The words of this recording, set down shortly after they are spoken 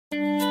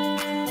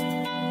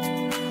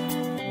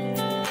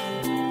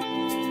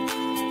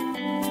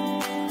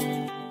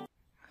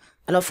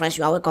Hello friends,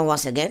 you are welcome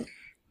once again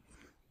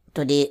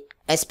to the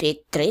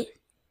SP3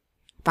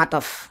 part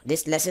of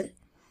this lesson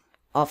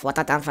of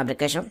water tank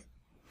fabrication.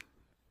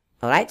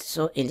 Alright,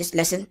 so in this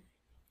lesson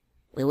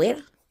we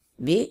will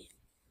be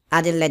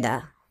adding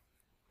ladder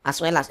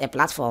as well as a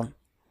platform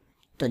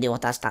to the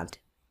water stand.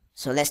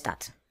 So let's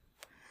start.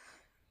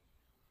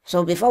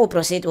 So before we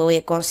proceed, we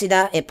will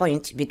consider a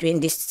point between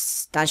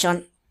this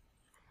tension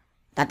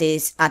that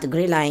is at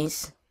green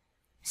lines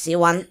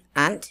C1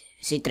 and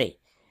C3.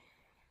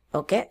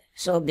 Okay,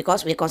 so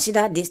because we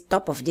consider this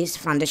top of this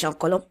foundation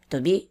column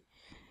to be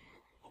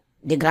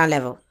the ground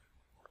level.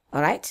 All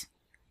right,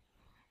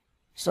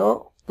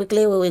 so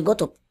quickly we will go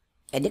to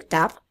edit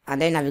tab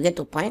and then navigate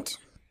to point.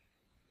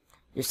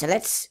 You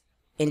select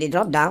in the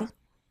drop down,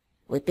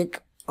 we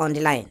pick on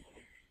the line,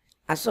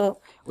 and so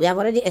we have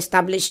already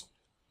established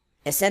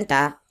a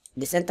center,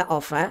 the center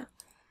of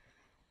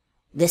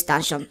this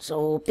tension. So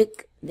we'll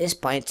pick this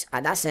point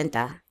at that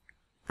center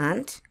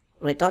and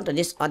return to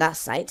this other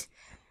side.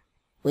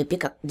 We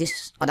pick up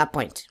this other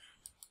point,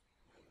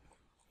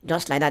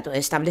 just like that, to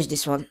establish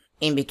this one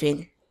in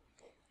between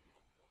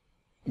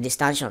this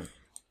tension.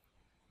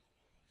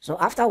 So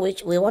after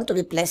which we want to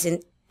be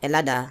placing a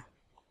ladder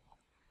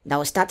that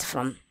will start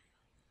from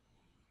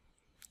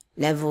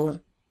level,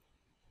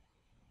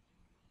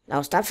 that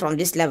will start from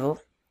this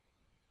level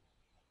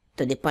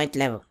to the point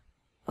level.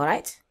 All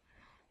right,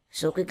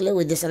 so quickly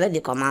we deselect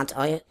the command,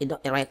 or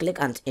right click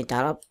and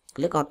interrupt,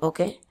 click on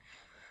OK.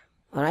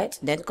 All right,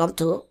 then come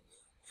to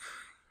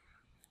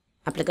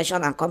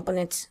application and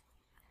components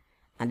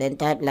and then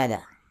type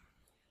ladder.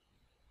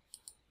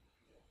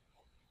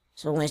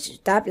 So when you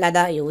type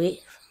ladder, you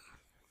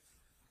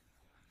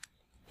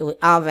will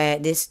have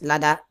this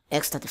ladder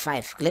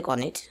X35. Click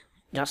on it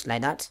just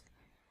like that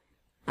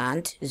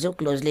and zoom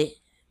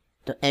closely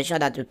to ensure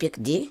that you pick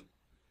the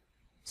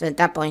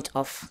center point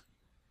of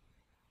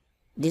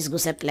this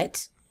gusset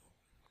plate.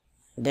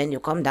 Then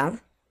you come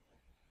down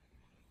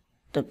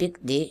to pick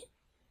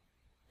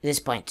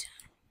this point.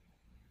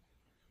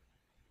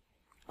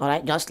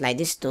 Alright, just like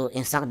this, to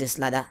insert this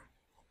ladder,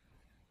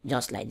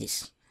 just like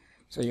this.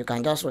 So you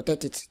can just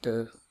rotate it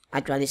to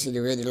actually see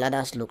the way the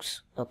ladder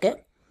looks. Okay,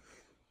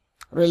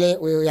 really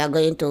we are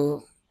going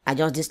to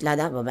adjust this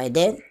ladder, but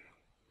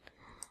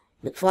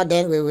before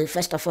then we will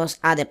first of all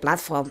add a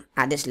platform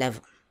at this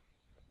level.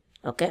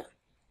 Okay,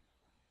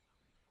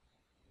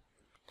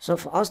 so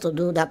for us to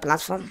do that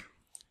platform,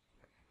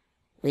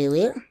 we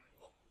will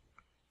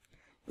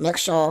make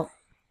sure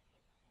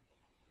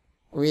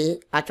we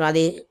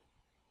actually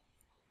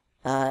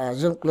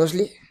zoom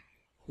closely,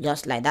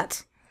 just like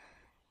that.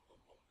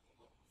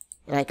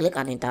 Right click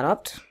and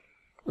interrupt.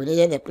 We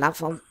needed a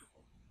platform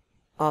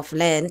of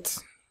length,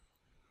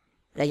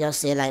 let's just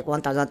say like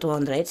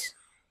 1200,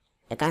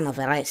 a kind of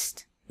a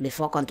rest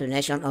before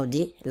continuation of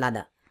the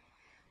ladder.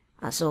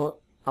 And so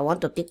I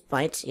want to pick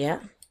points here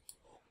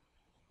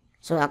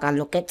so I can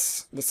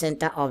locate the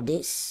center of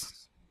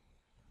this.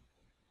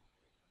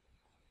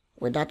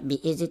 Would that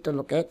be easy to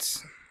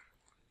locate?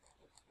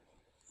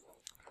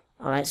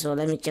 Alright, so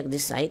let me check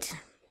this side.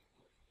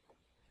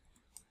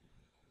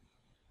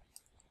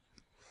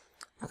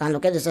 I can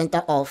locate the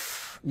center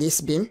of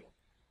this beam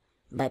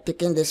by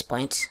picking this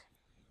point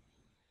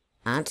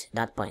and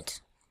that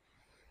point.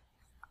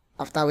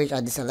 After which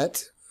I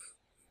deselect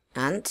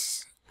and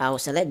I will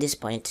select this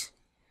point.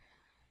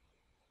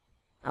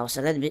 I will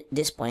select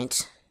this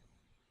point.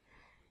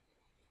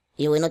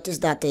 You will notice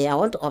that I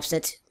want to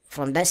offset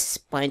from this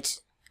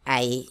point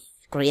I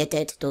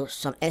created to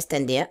some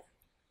extent there,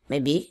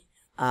 maybe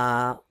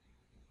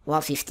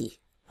 150.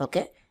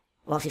 Okay,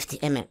 150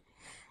 mm,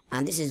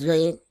 and this is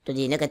going to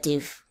the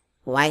negative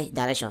y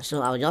direction.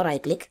 So I'll just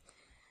right click,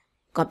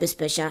 copy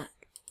special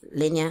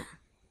linear,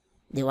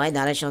 the y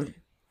direction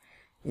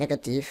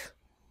negative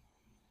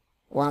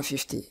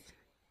 150,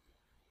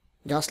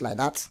 just like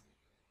that,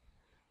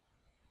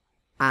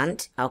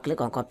 and I'll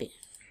click on copy.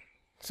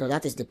 So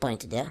that is the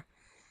point there.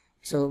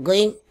 So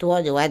going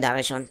toward the y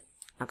direction,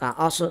 I can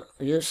also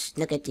use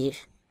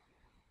negative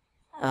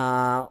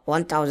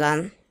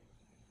 1000.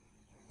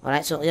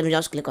 Alright, so let me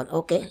just click on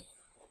OK.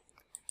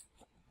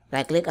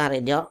 Right click and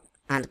radio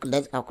and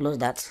I'll close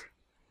that.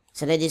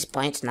 Select this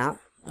point now,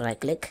 right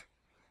click,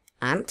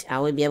 and I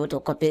will be able to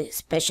copy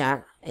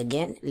special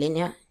again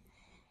linear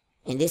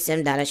in this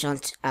same direction.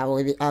 I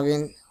will be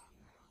having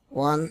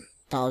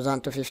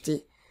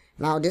 1250.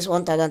 Now this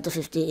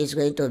 1250 is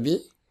going to be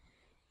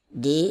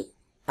the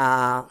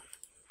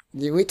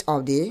width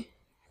of the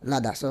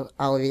ladder. So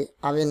I will be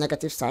having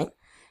negative sign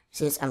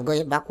since I'm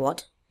going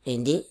backward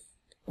in the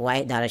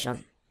y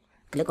direction.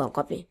 Click on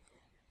copy.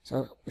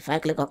 So if I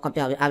click on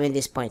copy, I'll be having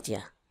this point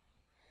here,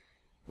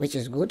 which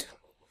is good.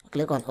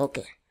 Click on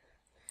OK.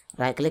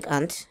 Right click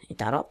and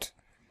interrupt.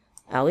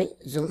 I will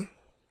zoom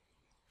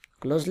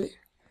closely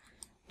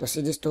to see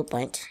these 2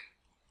 points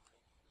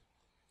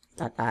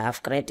that I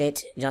have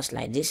created, just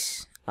like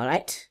this.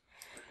 Alright,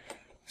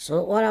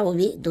 so what I will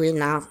be doing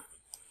now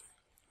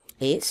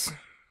is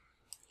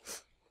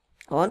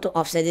I want to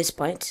offset this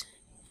point.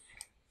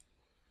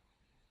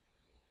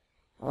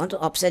 I want to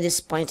offset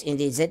this point in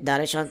the Z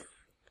direction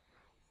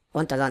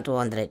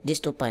 1200,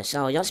 these 2 points.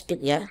 So I'll just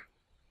pick here,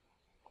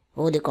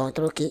 hold the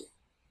control key,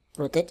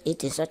 rotate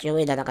it in such a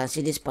way that I can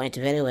see this point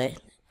very well,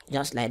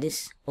 just like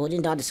this.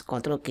 Holding down this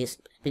control key,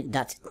 pick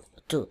that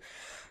too.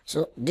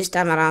 So this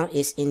time around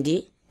is in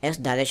the X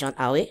direction.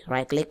 I will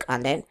right click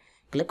and then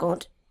click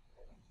on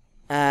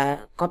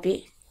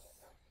copy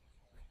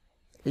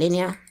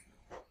linear,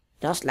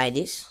 just like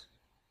this.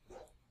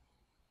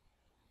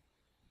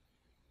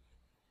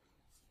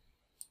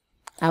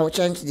 I will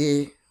change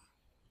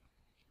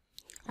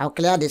I'll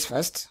clear this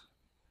first,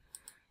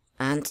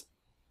 and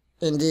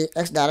in the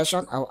X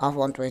direction I'll have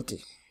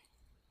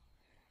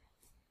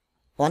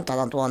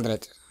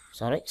 1200,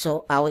 sorry.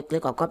 So I will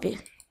click on copy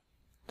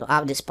to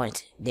have this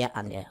point there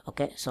and there.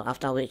 Okay, so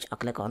after which I'll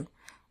click on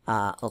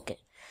okay.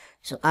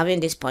 So having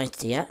this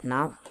point here,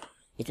 now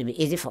it will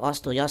be easy for us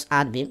to just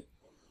add beam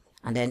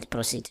and then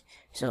proceed.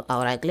 So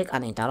I'll right click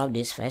and interrupt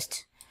this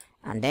first,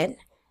 and then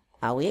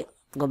I will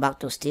go back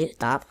to steel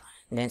tab,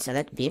 then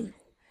select beam,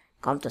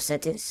 come to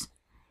settings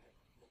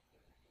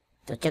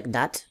to check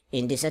that.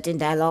 In the setting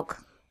dialog,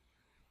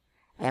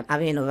 I am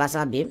having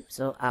universal beam,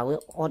 so I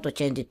will want to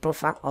change the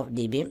profile of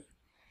the beam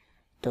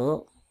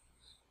to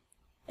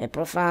a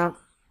profile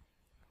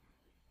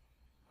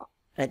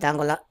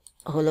rectangular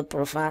hollow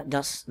profile,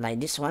 just like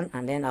this one,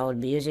 and then I will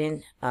be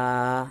using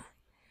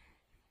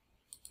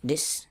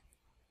this.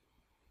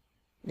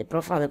 The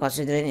profile we're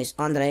considering is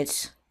 100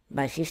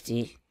 by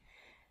 50.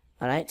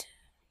 All right,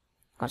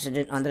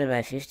 considering 100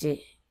 by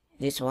 50,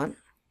 this one.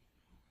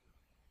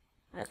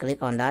 I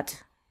click on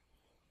that,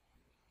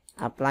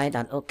 apply it,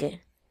 and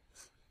okay.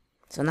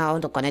 So now I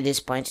want to connect this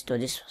point to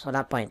this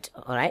other point.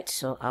 All right,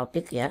 so I'll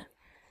pick here,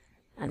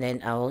 and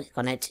then I will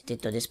connect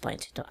it to this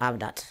point to have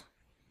that.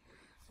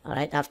 All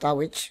right, after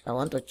which I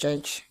want to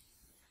change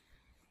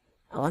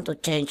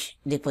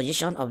the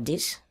position of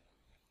this.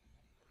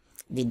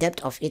 The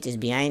depth of it is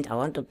behind. I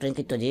want to bring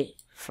it to the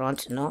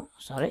front. No,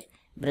 sorry,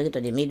 bring it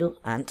to the middle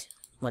and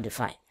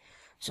modify.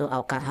 So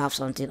I can have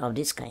something of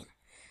this kind.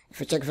 If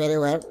you check very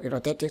well, you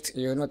rotate it,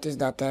 you notice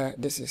that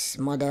this is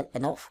model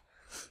enough.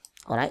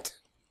 All right,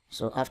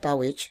 so after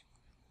which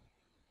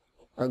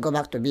I'll go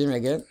back to beam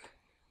again,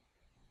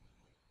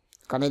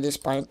 connect this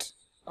point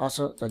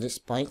also to this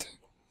point,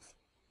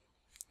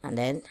 and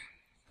then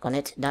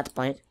connect that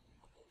point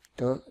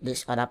to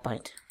this other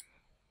point.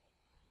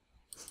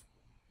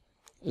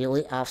 You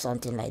will have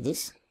something like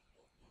this.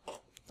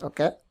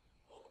 Okay,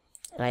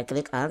 right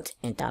click and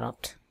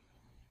interrupt.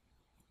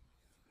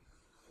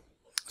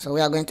 So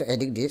we are going to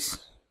edit this.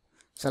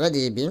 Select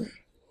the beam.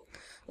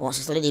 Once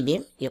you select the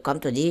beam, you come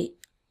to the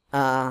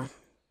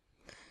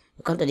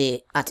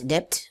at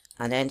depth,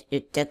 and then you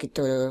take it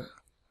to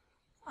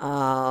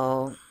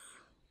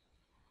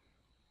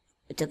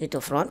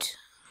front.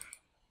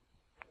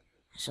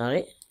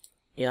 Sorry,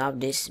 you have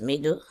this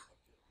middle.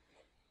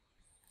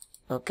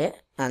 Okay,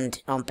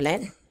 and on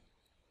plane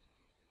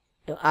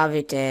you have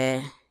it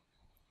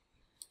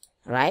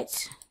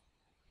right,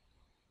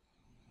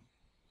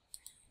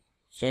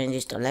 change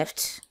this to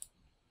left.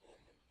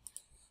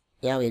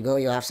 Here we go,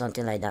 you have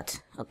something like that.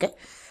 Okay,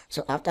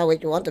 so after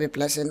which you want to be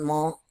placing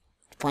more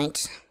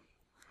points,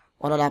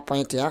 one other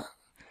point here.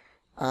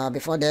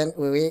 Before then,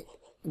 we will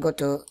go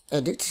to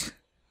edit,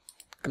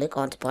 click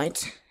on the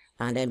point,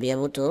 and then be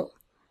able to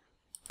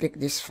pick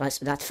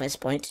that first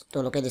point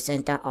to locate the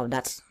center of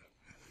that.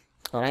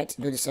 All right,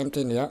 do the same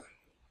thing here.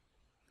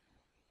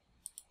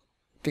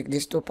 Pick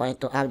these 2 points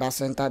to have that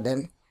center,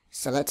 then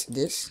select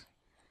this,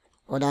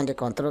 hold down the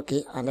control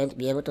key, and then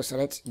be able to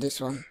select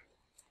this one.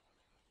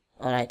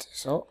 All right,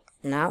 so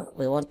now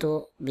we want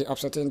to be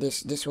offsetting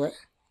this way,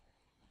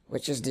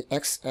 which is the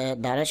X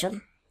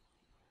direction.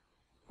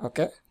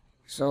 Okay,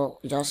 so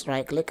just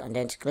right click and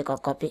then click on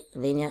copy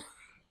linear,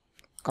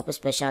 copy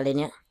special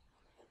linear.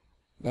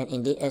 Then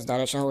in the X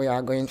direction we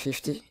are going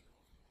 50,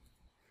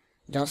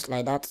 just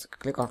like that.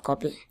 Click on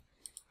copy.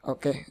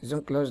 Okay,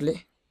 zoom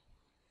closely,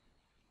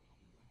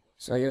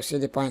 so you see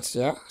the points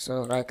here.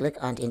 So right click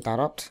and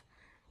interrupt,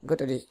 go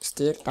to the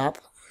steel tab,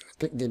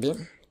 pick the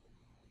beam,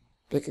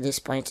 pick this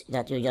point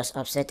that you just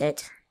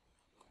offsetted,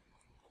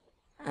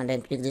 and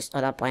then pick this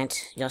other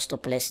point just to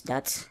place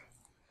that.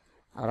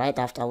 All right,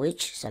 after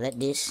which select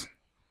this,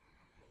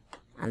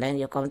 and then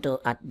you come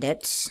to at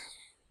depth,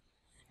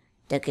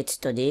 take it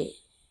to the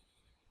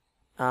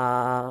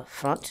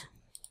front.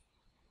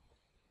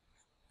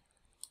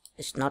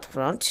 It's not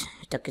front,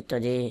 take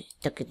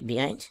it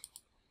behind,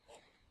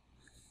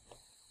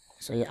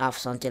 so you have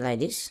something like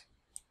this.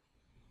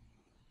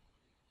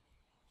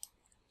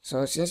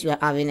 So since we are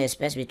having a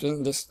space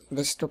between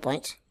these 2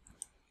 points,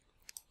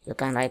 you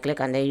can right click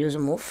and then use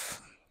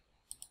move,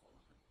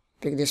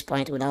 pick this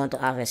point. We don't want to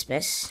have a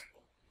space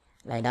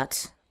like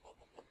that.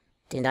 I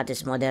think that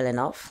is model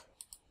enough.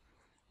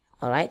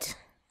 All right,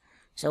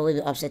 so we'll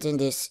be offsetting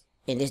this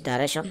in this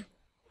direction.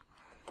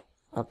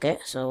 Okay,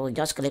 so we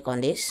just click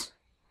on this,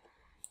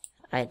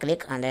 right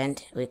click, and then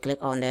we click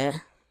on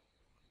the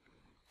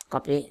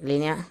copy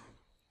linear,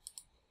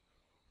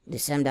 the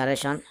same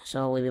direction.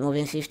 So we'll be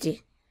moving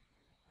 50.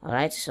 All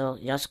right, so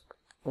just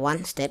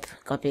one step,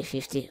 copy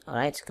 50. All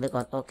right, click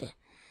on OK.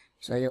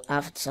 So you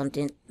have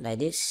something like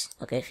this.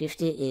 Okay,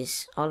 50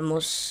 is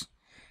almost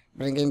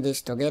bringing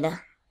this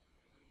together.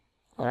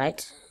 All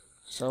right,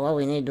 so what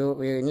we need to do,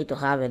 we need to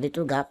have a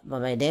little gap,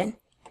 but by then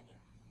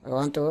we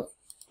want to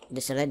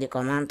deselect the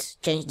command,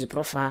 change the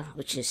profile,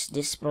 which is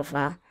this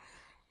profile,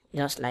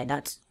 just like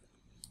that.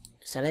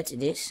 Select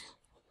this,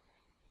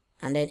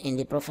 and then in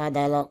the profile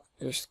dialog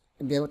you should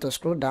be able to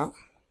scroll down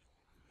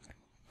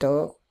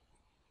to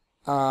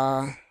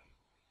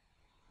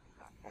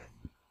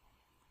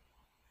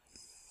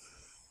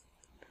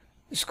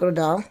scroll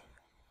down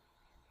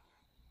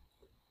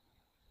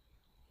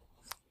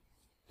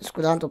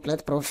to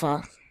plate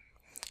profile.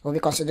 We'll be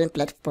considering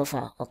plate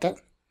profile. Okay,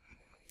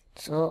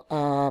 so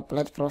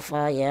plate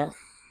profile here,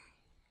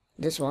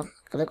 this one,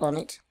 click on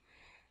it,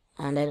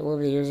 and then we'll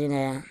be using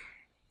a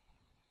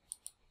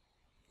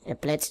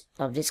plate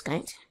of this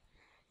kind,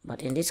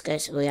 but in this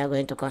case we are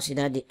going to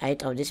consider the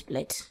height of this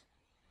plate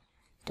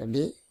to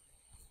be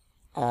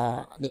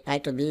let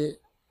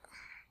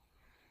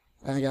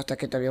me just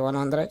take it to be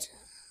 100.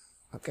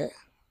 Okay,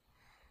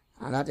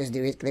 and that is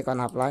the width. Click on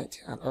apply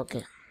it and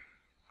okay.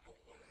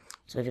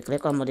 So if you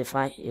click on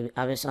modify, you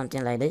have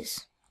something like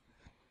this.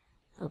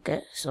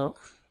 Okay, so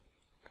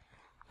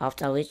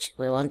after which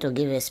we want to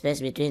give a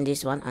space between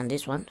this one and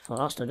this one.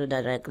 For us to do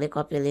that, right click,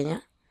 copy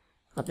linear,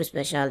 copy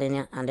special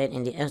linear, and then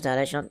in the x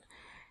direction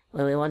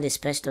where we want the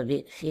space to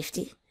be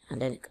 50,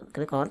 and then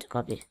click on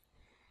copy,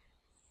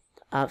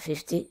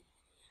 50.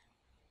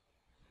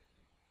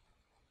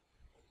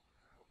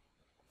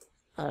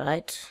 All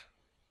right,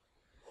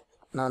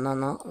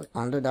 no,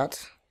 undo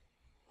that.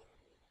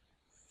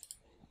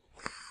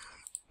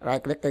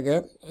 Right click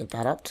again,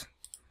 interrupt,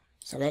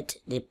 select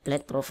the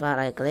plate profile,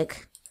 right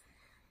click,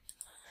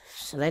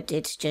 select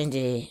it, change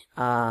the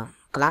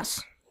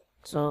class,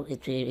 so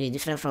it will be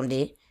different from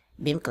the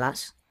beam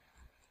class.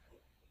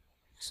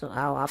 So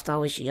after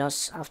which you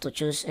just have to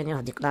choose any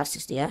of the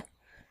classes there.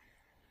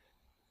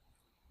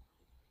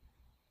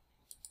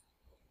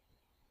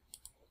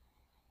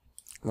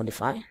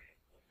 Modify.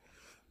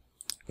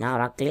 Now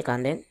right click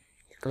and then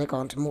click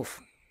on to move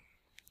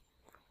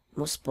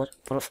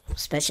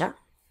special.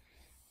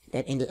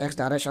 Then in the x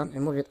direction,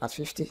 remove it at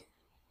 50.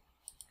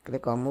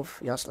 Click on move,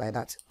 just like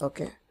that.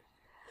 Okay.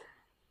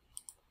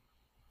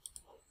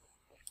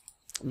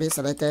 Be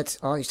selected,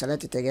 or you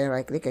select it again,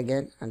 right click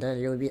again, and then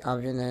you'll be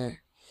having a,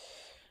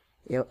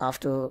 you have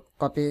to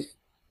copy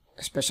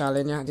a special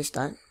linear this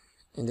time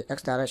in the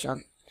x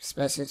direction,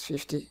 space is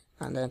 50,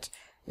 and then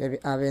you'll be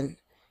having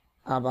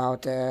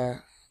about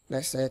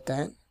let's say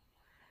 10.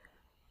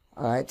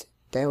 All right,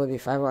 10 will be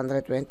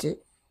 520,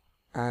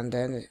 and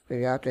then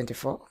we have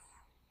 24,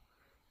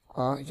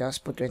 or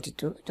just put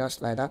 22,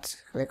 just like that.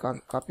 Click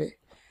on copy,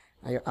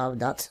 and you have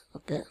that.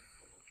 Okay,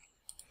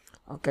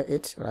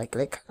 it, right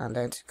click and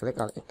then click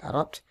on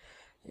interrupt.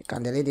 You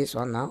can delete this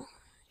one now.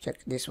 Check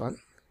this one.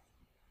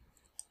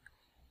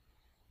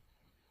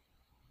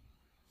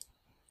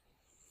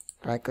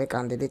 Right click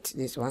and delete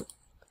this one,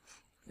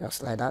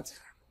 just like that.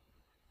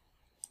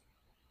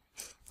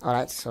 All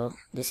right, so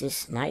this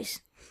is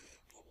nice.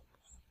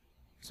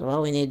 So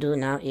what we need to do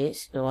now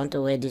is we want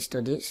to weigh this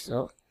to this.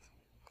 So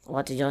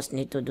what you just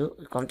need to do,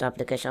 come to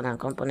application and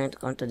component,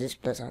 come to this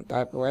place and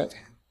type weight.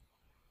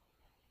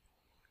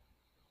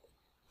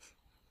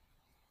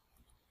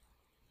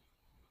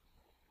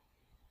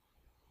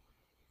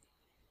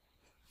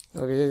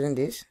 We'll be using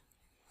this.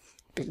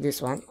 Pick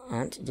this one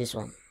and this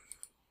one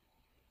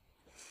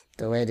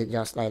to weigh it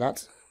just like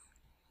that,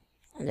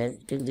 and then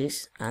pick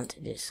this and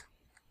this.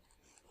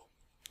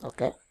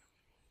 Okay,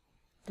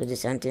 do the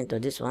same thing to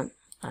this one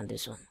and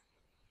this one,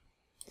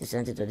 the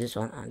same thing to this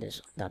one and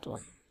this, that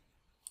one.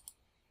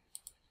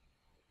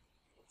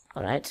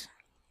 All right,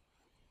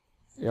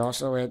 you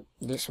also weigh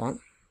this one,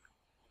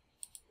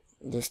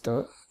 this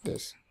to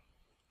this.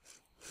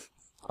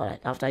 All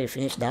right, after you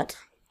finish that,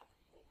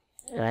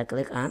 right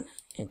click and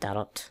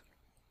interrupt.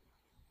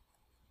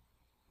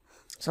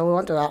 So we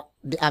want to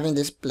be having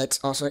these plates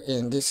also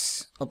in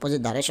this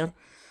opposite direction.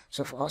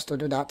 So for us to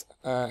do that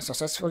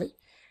successfully,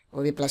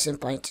 we'll be placing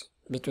point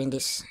between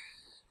this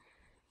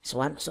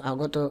one. So I'll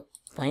go to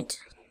point,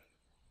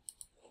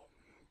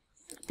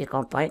 pick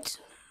on point,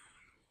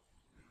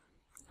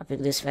 I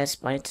pick this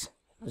first point,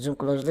 zoom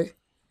closely,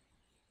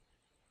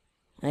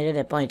 and do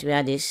the point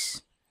where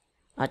this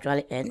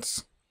actually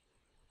ends,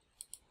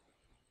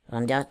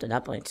 from there to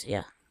that point.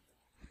 Yeah,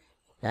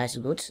 that's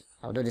good.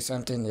 I'll do the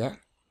same thing here.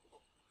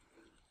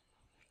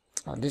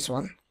 On this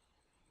one,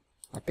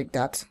 I pick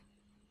that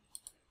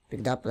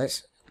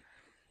place.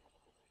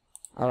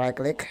 I'll right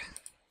click,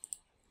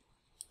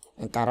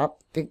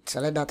 interrupt,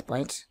 select that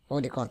point,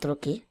 hold the control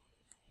key,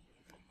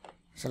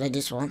 select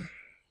this one,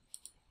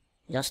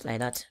 just like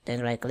that,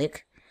 then right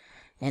click.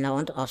 Then I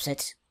want to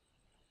offset,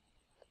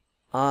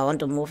 or I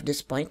want to move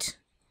this point,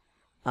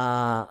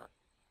 move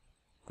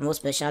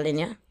special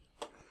linear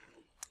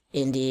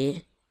in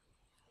the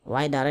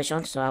y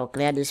direction. So I'll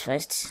clear this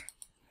first.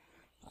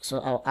 So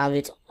I'll have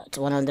it at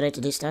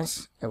 100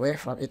 distance away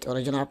from its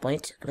original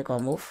point. Click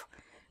on move,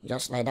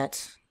 just like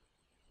that.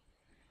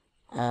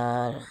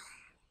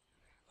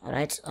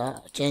 Alright,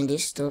 change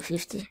this to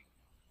 50.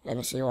 Let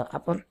me see what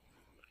happened.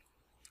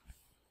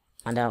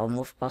 And I'll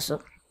move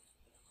also.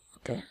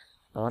 Okay,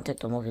 I wanted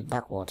to move it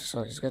backward,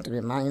 so it's going to be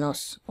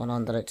minus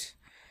 100.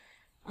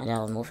 And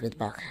I'll move it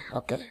back.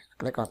 Okay,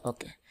 click on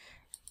OK.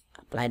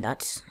 Apply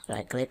that,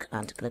 right click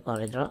and click on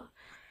redraw.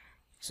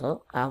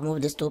 So I'll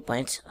move these 2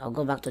 points. I'll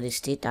go back to the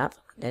T tab,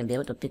 then be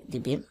able to pick the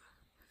beam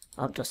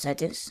up to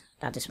settings.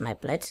 That is my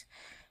plate,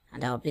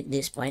 and I'll pick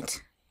this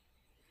point.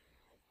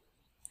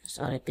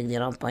 Sorry, pick the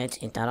wrong point,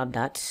 interrupt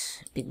that,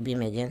 pick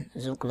beam again,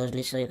 zoom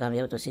closely so you can be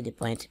able to see the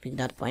point. Pick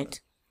that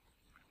point,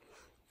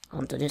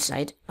 come to this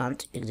side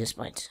and pick this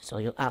point. So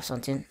you have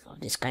something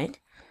of this kind.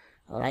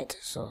 Alright,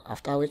 so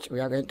after which we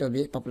are going to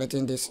be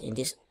populating this in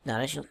this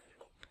direction.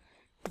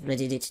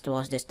 Populating it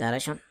towards this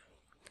direction,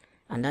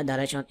 and that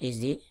direction is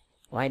the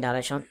Y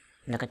direction,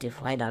 negative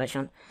Y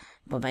direction.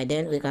 But by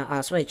then we can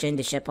also change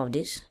the shape of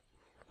this.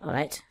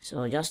 Alright,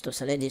 so just to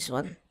select this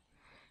one,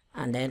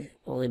 and then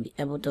we will be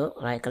able to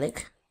right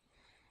click.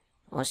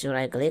 Once you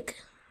right click,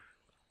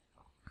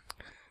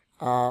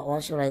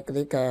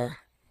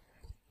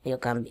 you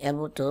can be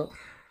able to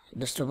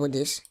distribute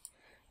this.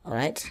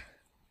 Alright,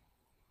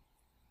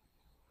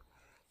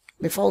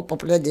 before we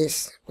populate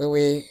this, we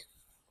will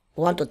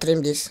want to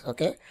trim this.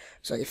 Okay,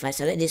 so if I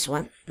select this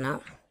one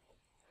now,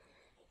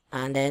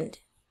 and then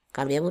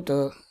can be able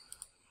to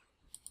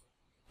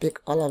pick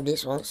all of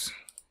these ones.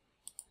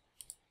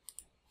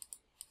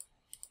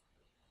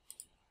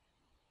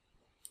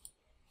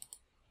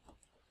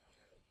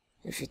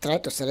 If you try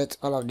to select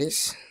all of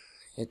this,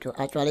 it will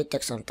actually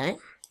take some time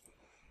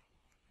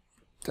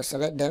to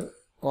select them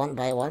one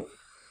by one.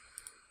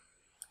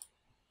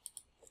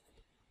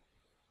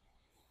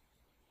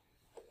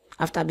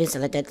 After being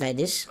selected like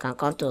this, can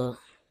come to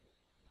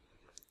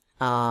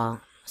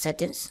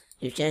settings.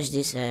 You change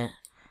this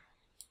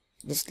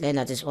this lane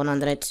that is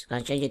 100,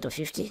 can change it to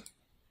 50.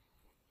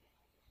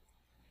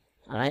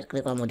 Alright,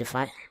 click on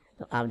modify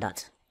to have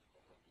that.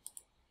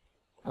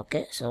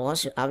 Okay, so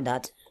once you have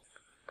that,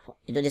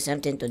 you do the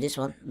same thing to this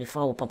one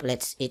before we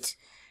populate it.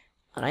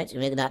 Alright, you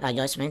make that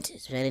adjustment,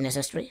 it's very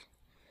necessary.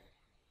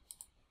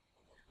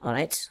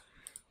 Alright,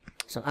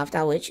 so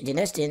after which, the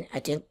next thing I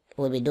think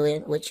we'll be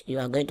doing, which you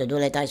are going to do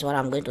later, is what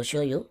I'm going to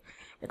show you,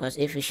 because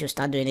if you should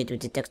start doing it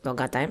with the text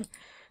longer time.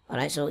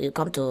 Alright, so you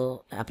come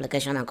to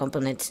application and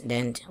components,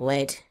 then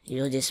wait,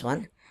 use this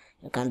one.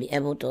 You can be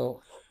able to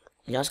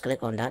just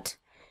click on that,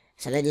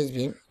 select this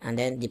beam, and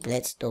then the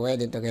plates to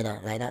weld it together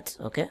like that.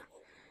 Okay,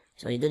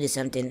 so you do the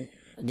same thing,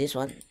 this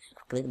one,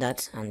 click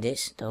that and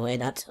this to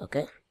weld that.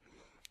 Okay,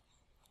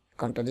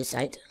 come to this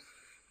side,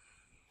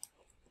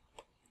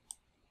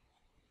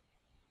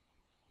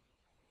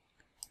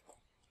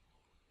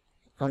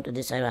 come to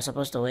this side. We're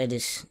supposed to weld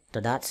this to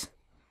that,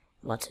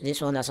 but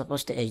this one is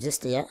supposed to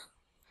exist here.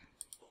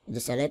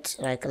 Deselect,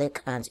 right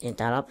click and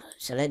interrupt,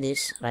 select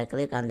this, right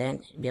click, and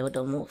then be able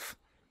to move.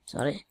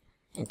 Sorry,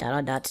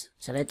 interrupt that,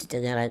 select it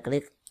again, right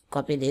click,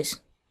 copy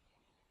this,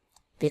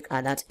 pick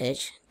at that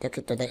edge, take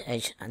it to the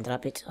edge and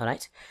drop it.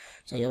 Alright,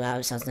 so you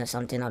have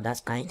something of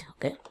that kind.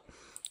 Okay,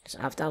 so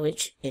after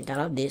which,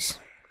 interrupt this.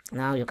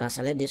 Now you can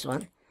select this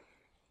one,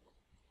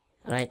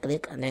 right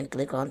click, and then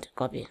click on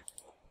copy.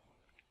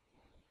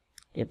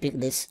 You pick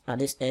this at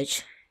this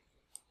edge,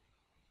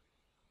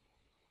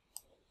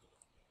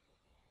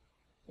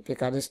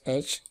 pick at this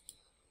edge,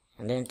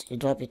 and then you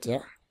drop it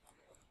here.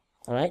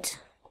 Alright,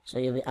 so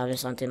you'll be having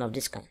something of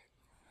this kind.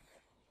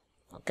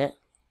 Okay,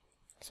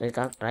 so you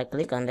can right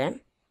click and then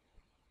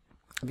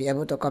be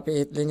able to copy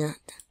it linear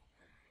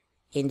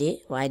in the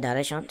Y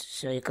direction.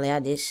 So you clear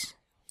this,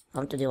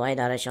 come to the Y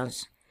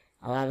directions.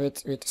 I'll have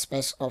it with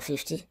space of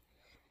 50.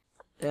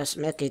 Just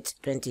make it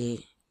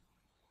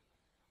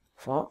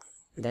 24,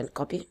 then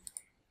copy.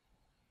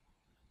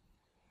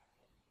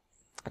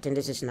 I think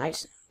this is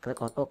nice.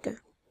 Click on OK.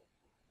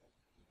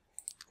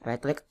 Right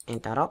click,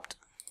 interrupt,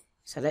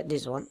 select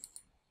this one,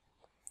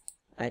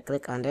 right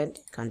click, and then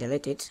you can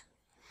delete it.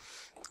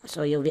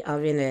 So you'll be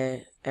having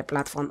a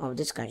platform of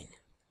this kind,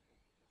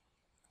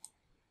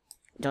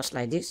 just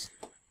like this.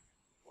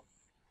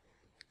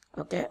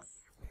 Okay,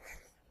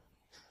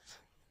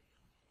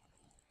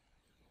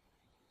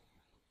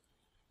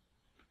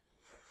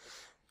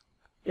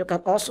 you can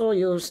also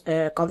use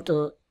come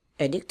to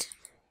edit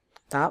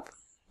tab,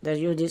 then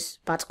use this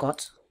part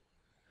cut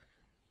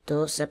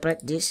to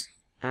separate this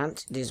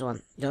and this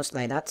one, just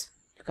like that.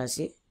 You can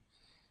see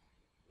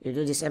you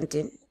do the same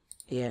thing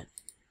here.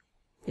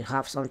 You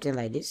have something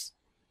like this.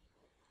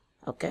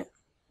 Okay,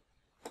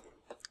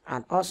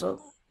 and also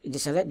you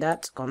deselect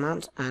that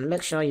command and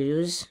make sure you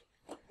use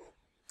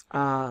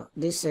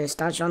this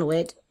stanchion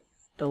weight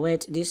to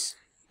weight this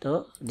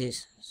to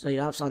this, so you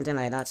have something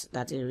like that,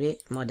 that is really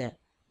model,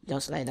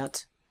 just like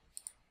that.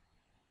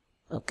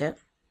 Okay,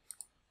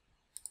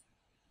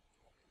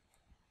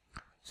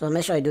 so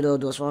make sure you do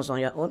those ones on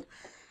your own.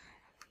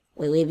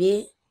 We will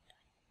be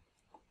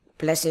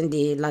placing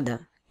the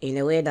ladder in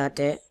a way that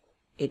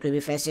it will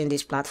be facing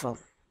this platform.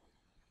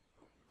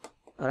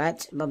 All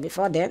right, but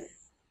before then,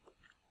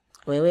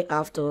 we will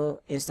have to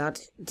insert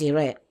the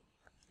rail,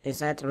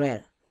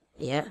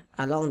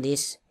 along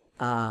this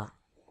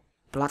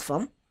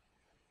platform.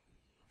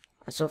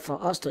 So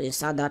for us to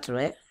insert that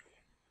rail,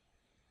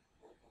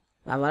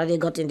 I've already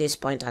gotten this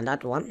point and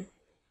that one.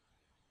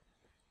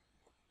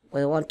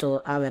 We want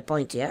to have a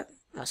point here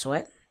as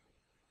well.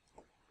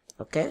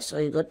 Okay, so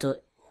you go to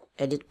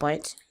edit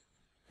point,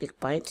 pick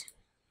point,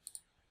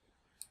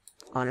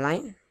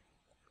 online,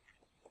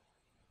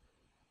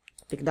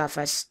 pick that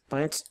first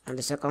point and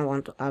the second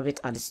one to have it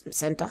at the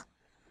center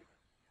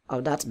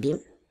of that beam.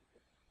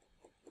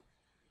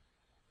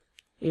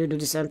 You do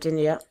the same thing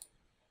here,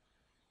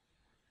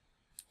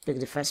 pick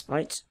the first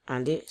point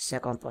and the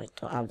second point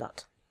to have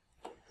that.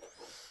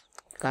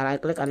 Can I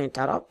click and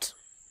interrupt?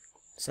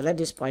 Select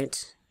this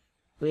point.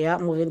 We are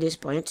moving this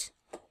point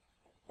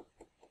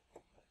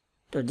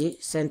to the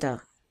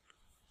center.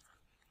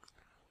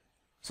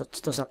 So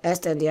to some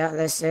extent here,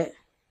 let's say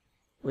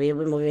we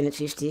will be moving it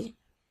 50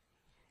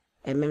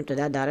 mm to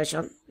that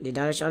direction. The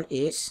direction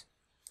is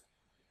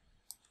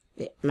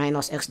the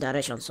minus X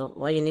direction. So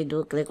what you need to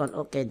do, click on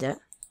OK there,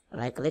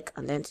 right click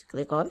and then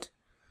click on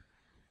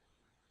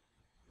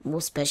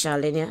move special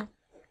linear.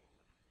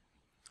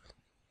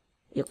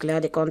 You clear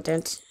the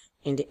content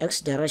in the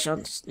X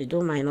direction, you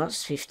do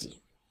minus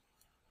 50.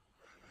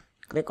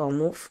 Click on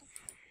move.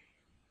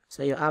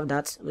 So you have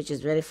that, which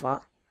is very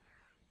far.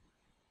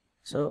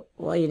 So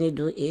what you need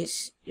to do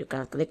is you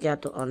can click here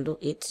to undo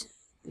it,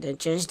 then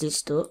change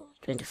this to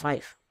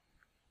 25,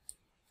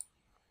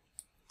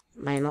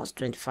 minus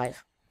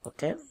 25.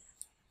 Okay,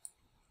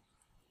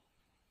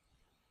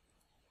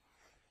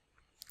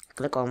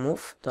 click on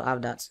move to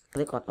have that,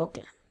 click on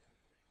OK.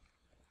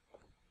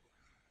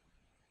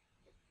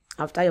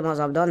 After you must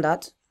have done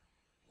that,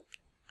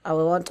 I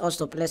will want us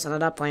to place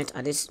another point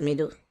at this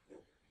middle.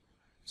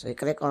 So you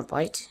click on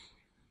point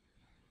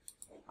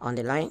on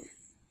the line,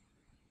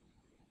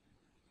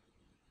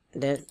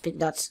 then pick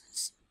that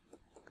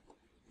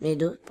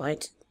middle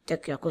point,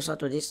 take your cursor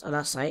to this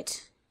other side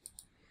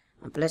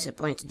and place a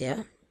point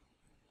there.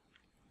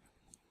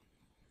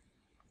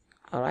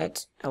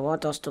 Alright, I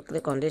want us to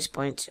click on this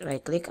point,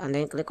 right click and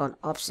then click on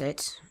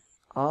offset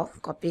or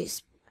copy.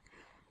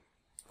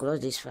 Close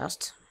this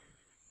first,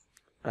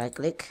 right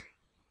click,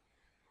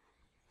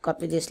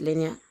 copy this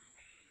linear,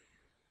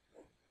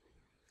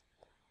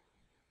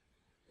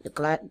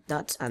 declare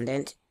that and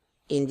then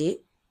in the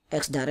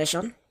X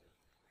direction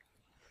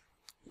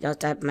just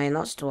type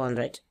minus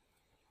 200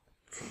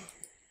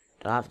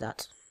 to have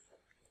that.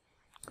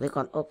 Click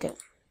on OK,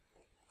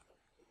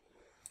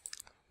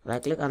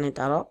 right click and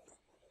interrupt.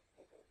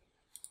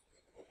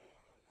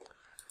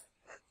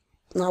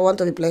 Now I want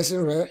to be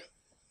placing rail.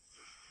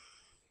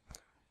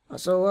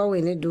 So what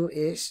we need to do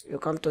is you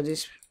come to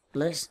this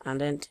place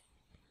and then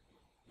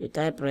you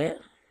type rail.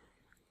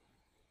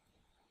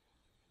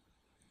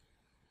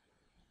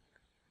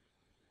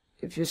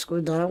 If you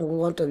scroll down, we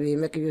want to be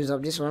making use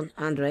of this one,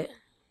 array,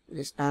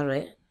 this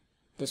array,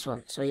 this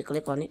one. So you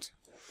click on it.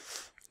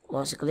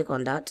 Once you click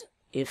on that,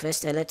 you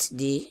first select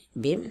the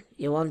beam.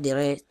 You want the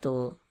ray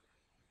to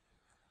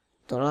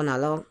run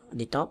along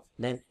the top,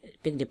 then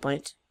pick the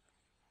point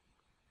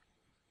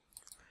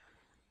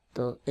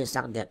to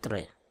insert that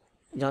ray,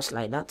 just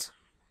like that.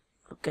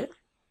 Okay,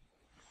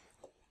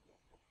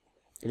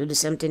 you do the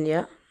same thing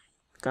here.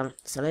 Come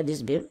select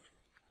this beam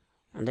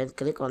and then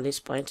click on this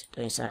point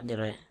to insert the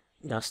ray,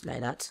 just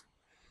like that.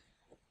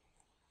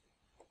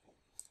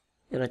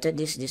 You rotate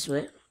this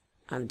way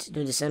and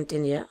do the same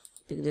thing here.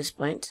 Pick this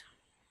point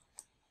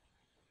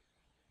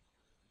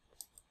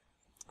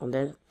and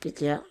then pick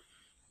here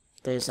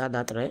to insert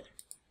that ray.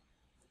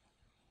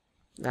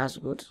 That's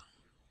good.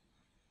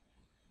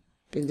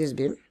 Pick this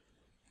beam,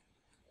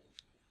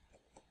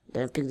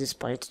 then pick this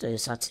point to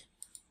insert.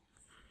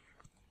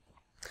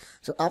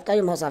 So after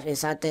you must have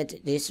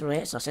inserted this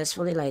ray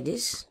successfully like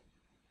this,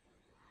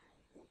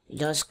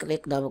 just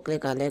click, double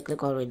click and then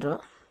click on redraw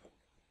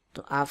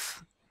to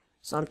have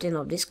something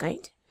of this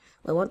kind.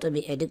 We want to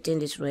be editing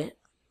this ray,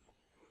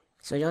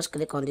 so just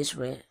click on this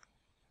ray,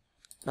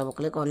 double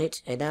click on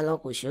it. A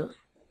dialog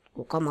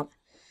will come up.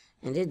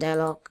 In this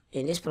dialog,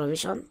 in this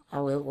provision, I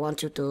will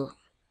want you to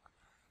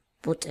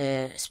put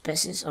a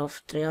spaces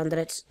of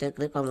 300, then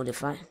click on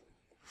modify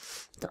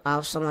to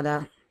have some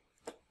other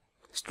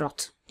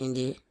struct in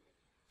the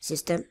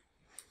system.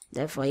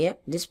 Therefore here,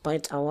 this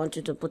point I want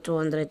you to put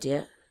 200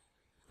 here,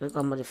 click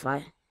on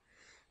modify.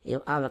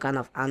 You have a kind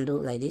of undo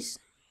like this.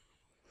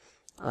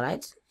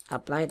 Alright,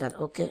 apply that.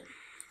 OK,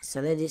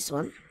 select this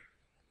one,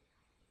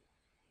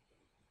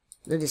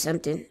 do the same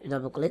thing,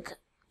 double click.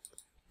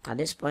 At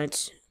this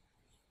point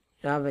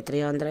you have a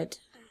 300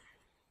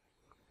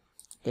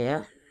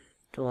 here,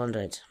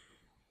 200,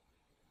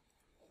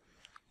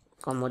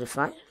 come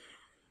modify.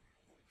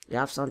 You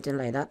have something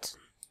like that,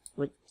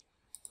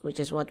 which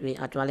is what we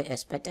actually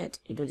expected.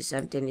 You do the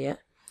same thing here,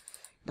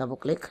 double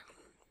click,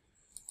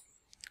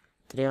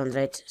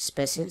 300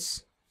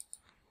 spacings,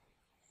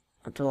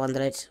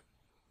 200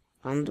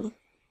 undo,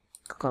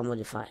 come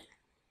modify.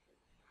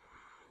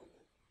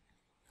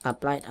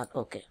 apply it at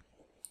OK.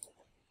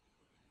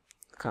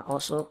 Can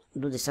also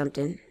do the same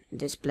thing in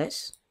this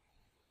place,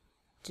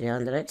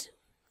 300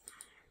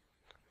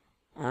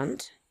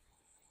 and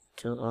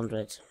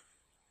 200.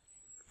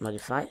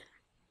 Modify.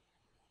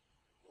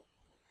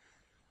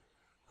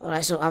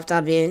 Alright, so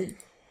after being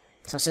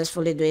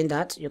successfully doing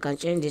that, you can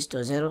change this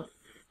to 0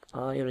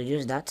 or you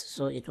reduce that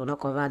so it will not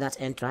cover that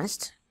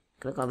entrance.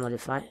 Click on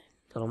modify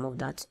to remove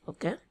that.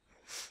 OK.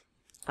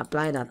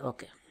 Apply that.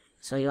 OK.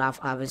 So you have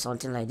having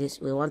something like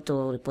this. We want to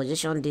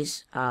reposition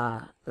this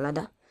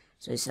ladder.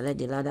 So you select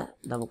the ladder,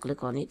 double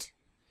click on it,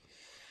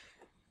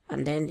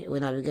 and then we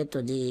navigate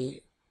to the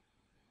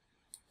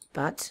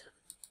path,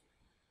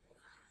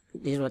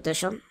 this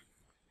rotation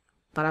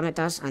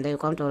parameters, and then you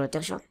come to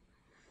rotation.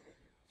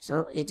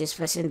 So it is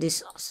facing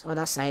this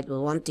other side. We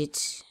want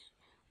it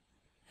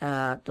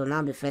to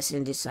now be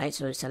facing this side.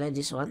 So you select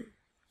this one,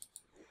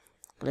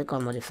 click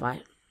on modify.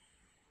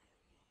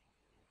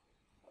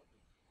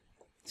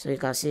 So you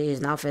can see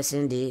it's now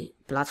facing the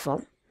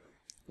platform.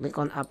 Click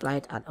on apply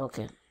it and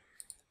OK.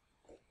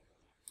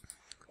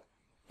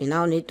 You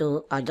now need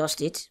to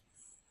adjust it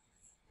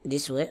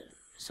this way.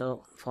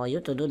 So for you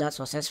to do that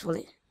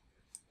successfully,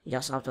 you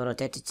just have to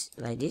rotate it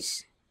like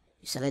this.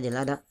 You select the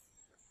ladder.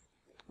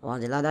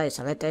 Once the ladder is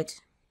selected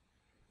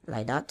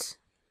like that,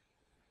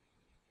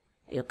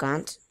 you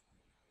can't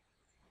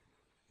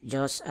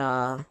just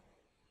right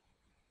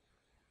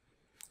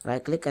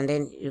click and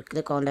then you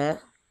click on the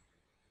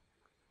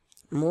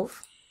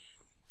move.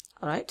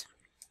 Alright,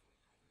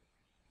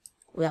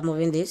 we are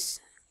moving this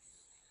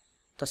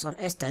to some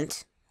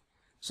extent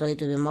so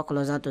it will be more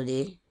closer to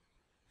the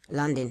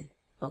landing.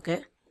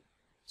 Okay,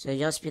 so you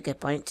just pick a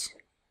point.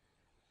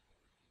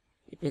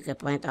 You pick a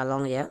point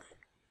along here,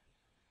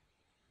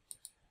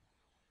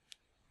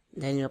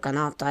 then you can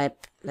now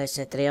type, let's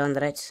say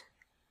 300.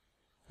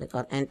 Click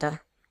on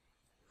enter.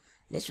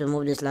 This will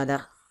move this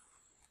ladder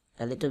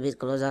a little bit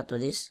closer to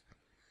this,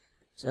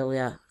 so we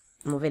are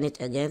moving it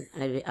again,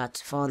 maybe at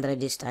 400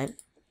 this time.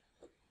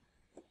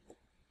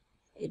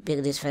 You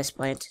pick this first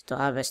point to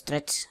have a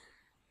straight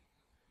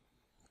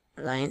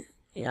line.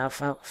 You have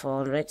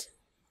 400,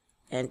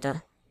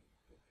 enter.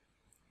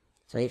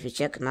 So if you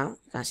check now,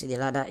 you can see the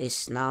ladder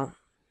is now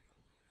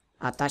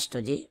attached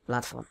to the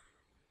platform,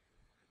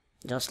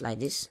 just like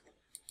this,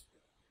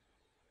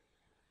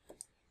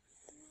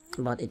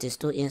 but it is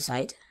still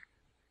inside,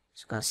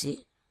 as you can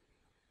see.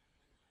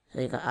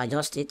 So you can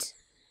adjust it.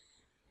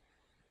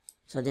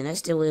 So the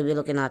next thing we'll be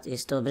looking at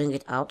is to bring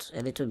it out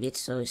a little bit.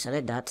 So we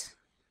select that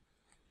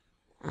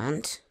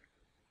and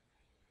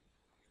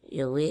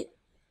you will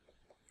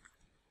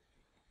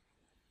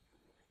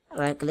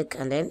right click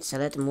and then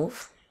select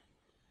move.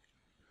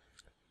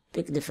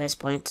 Pick the first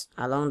point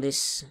along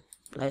this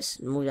place,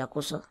 move your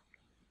cursor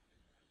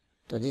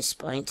to this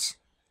point.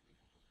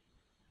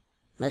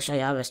 Make sure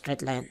you have a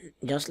straight line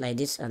just like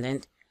this, and then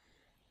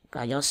you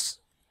can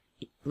just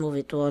move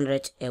it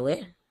 200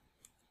 away.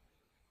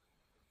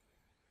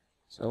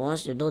 So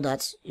once you do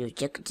that, you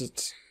check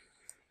it.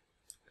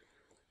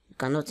 You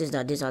can notice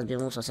that this has been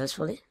moved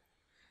successfully.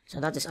 So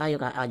that is how you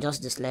can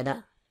adjust this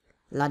ladder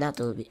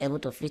to be able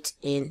to fit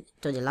in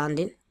to the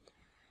landing.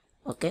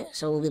 Okay,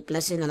 so we'll be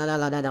placing another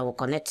ladder that will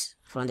connect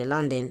from the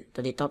landing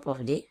to the top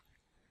of the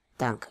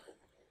tank.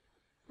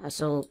 And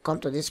so come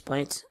to this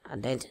point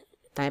and then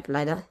type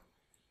ladder.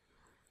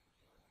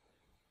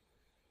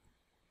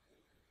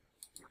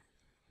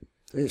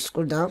 You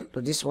scroll down to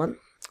this one,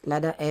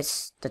 ladder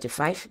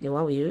S35, the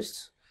one we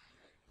used.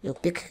 You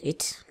pick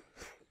it.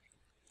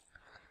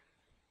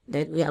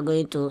 Then we are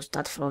going to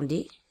start from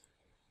the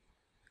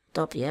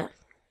top here.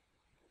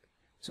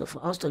 So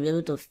for us to be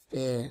able to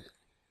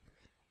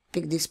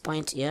pick this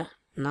point here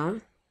now,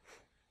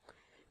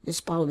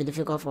 this part will be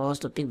difficult for us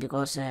to pick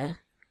because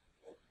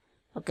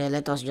okay,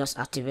 let us just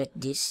activate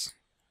this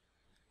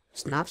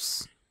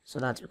snaps so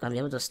that we can be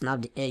able to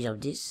snap the edge of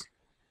this.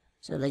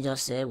 So let's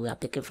just say we are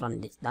picking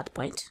from that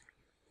point.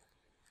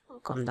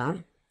 Come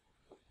down,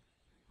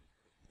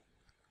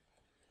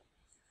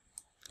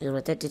 you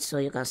rotate it so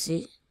you can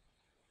see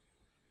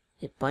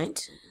a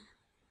point.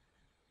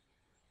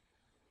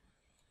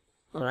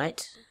 All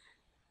right,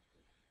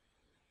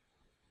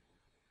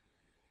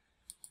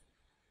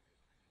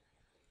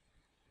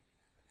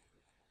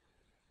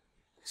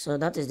 so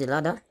that is the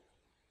ladder.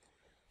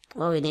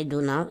 What we need to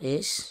do now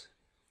is,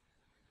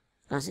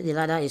 you can see the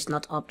ladder is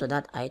not up to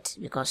that height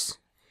because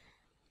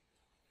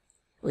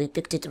we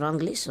picked it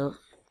wrongly. So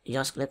you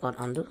just click on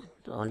undo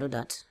to undo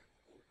that.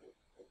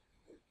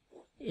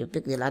 You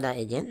pick the ladder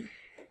again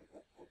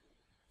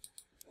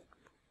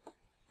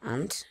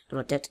and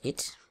rotate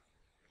it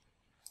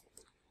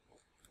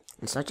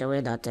in such a way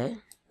that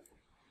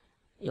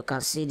you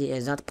can see the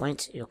exact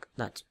point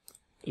that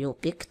you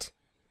picked,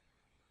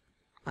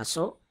 and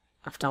so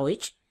after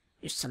which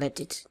you select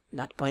it,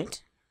 that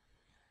point,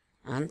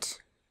 and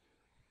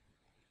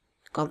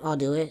come all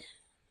the way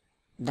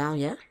down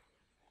here,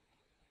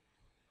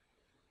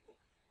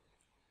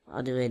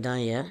 all the way down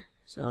here.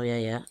 So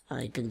yeah,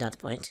 I pick that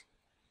point.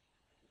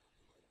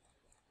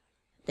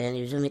 Then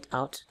you zoom it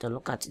out to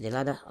look at the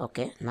ladder.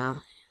 Okay,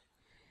 now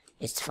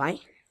it's fine.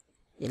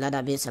 The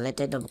ladder being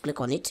selected, double click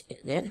on it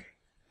again.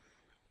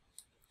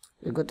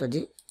 We go to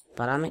the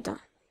parameter.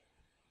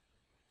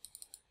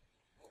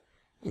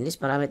 In this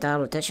parameter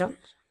rotation,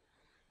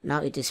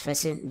 now it is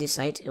facing this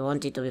side. We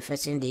want it to be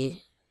facing the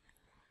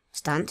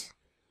stand,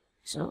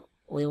 so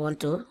we want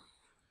to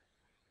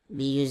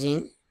be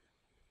using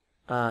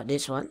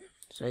this one.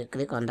 So you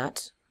click on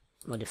that,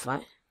 modify.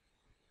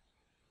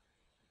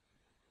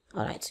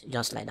 Alright,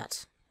 just like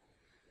that.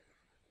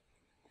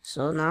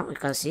 So now you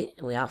can see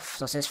we have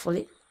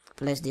successfully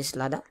placed this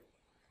ladder,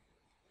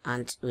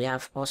 and we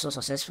have also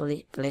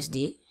successfully placed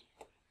the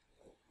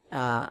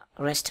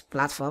rest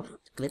platform.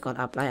 Click on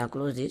apply and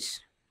close this.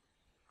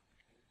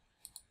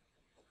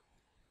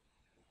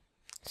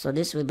 So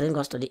this will bring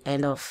us to the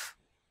end of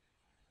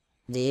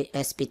the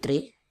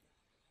SP3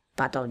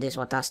 part of this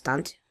water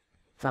stand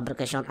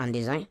fabrication and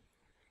design.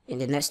 In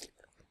the next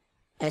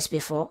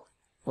SP4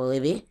 we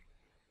will be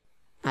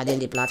adding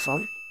the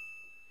platform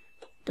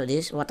to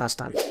this water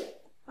stand.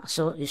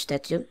 So you stay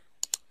tuned.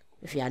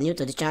 If you are new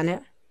to the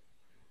channel,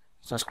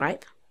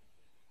 subscribe,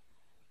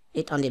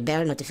 hit on the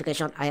bell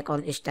notification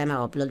icon. Each time I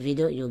upload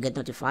video, you get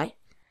notified,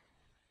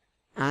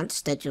 and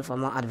stay tuned for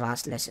more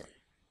advanced lessons.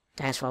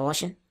 Thanks for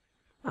watching,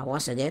 and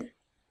once again,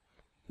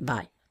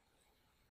 bye.